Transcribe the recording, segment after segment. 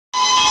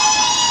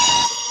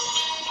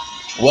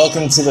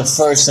Welcome to the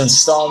first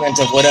installment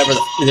of whatever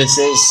this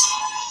is.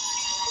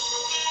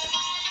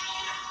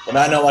 But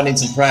I know I need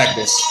some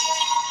practice.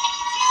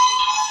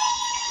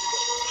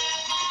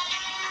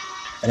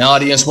 An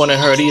audience wouldn't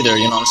hurt either,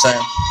 you know what I'm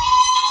saying?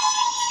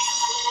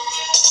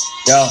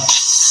 Yo.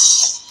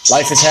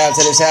 Life is half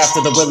that is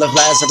after the will of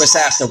Lazarus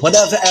after.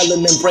 Whatever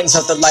element brings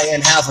out the light in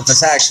half of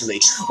us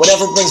actually.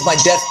 Whatever brings my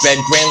deathbed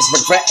grins.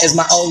 Regret is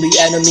my only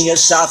enemy. A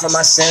shot from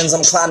my sins.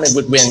 I'm climbing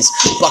with winds.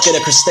 Bucket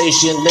of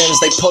crustacean limbs.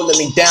 They pulling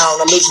me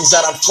down. Illusions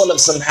that I'm full of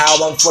somehow.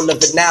 I'm full of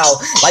it now.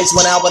 Lights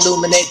went out.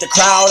 Illuminate the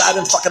crowd. I've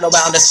been fucking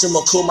around the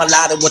summa, cuma,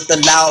 lauda with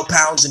the loud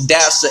pounds and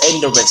daps of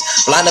ignorance.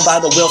 Blinded by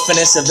the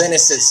willfullness of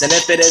innocence. And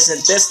if it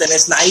isn't this, then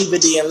it's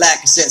naivety and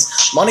lack of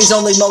sense. Money's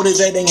only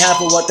motivating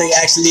half of what they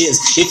actually is.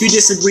 If you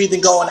disagree,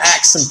 then go and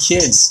ask some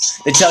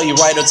kids. They tell you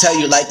right or tell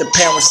you like the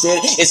parents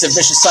did. It's a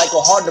vicious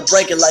cycle, hard to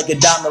break it like a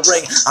diamond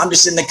ring. I'm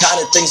just in the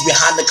kind of things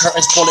behind the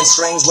curtains, pulling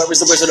strings. Where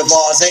is the Wizard of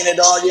Oz? Ain't it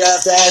all you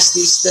have to ask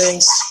these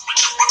things?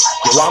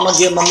 Yo, I'ma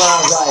get my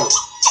mind right.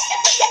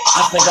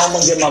 I think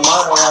I'ma get my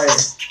mind right.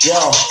 Yo,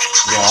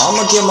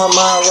 I'ma get my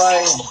mind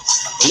right.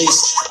 At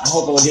least I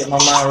hope I'll get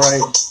my mind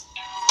right.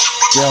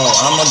 Yo,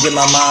 I'ma get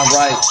my mind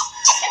right.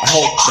 I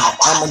hope that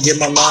I'ma get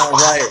my mind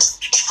right.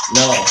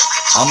 No,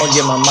 I'ma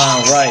get my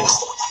mind right.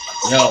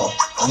 Yo,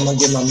 I'm gonna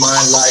get my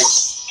mind right.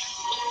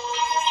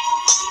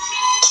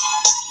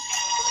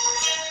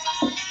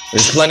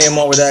 There's plenty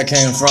more where that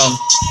came from.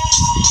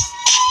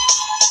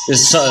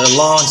 It's a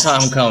long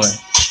time coming.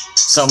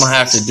 Something I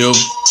have to do.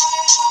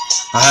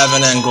 I have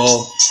an end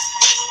goal.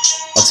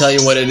 I'll tell you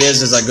what it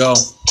is as I go.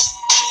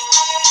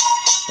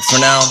 But for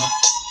now,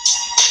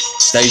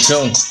 stay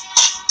tuned.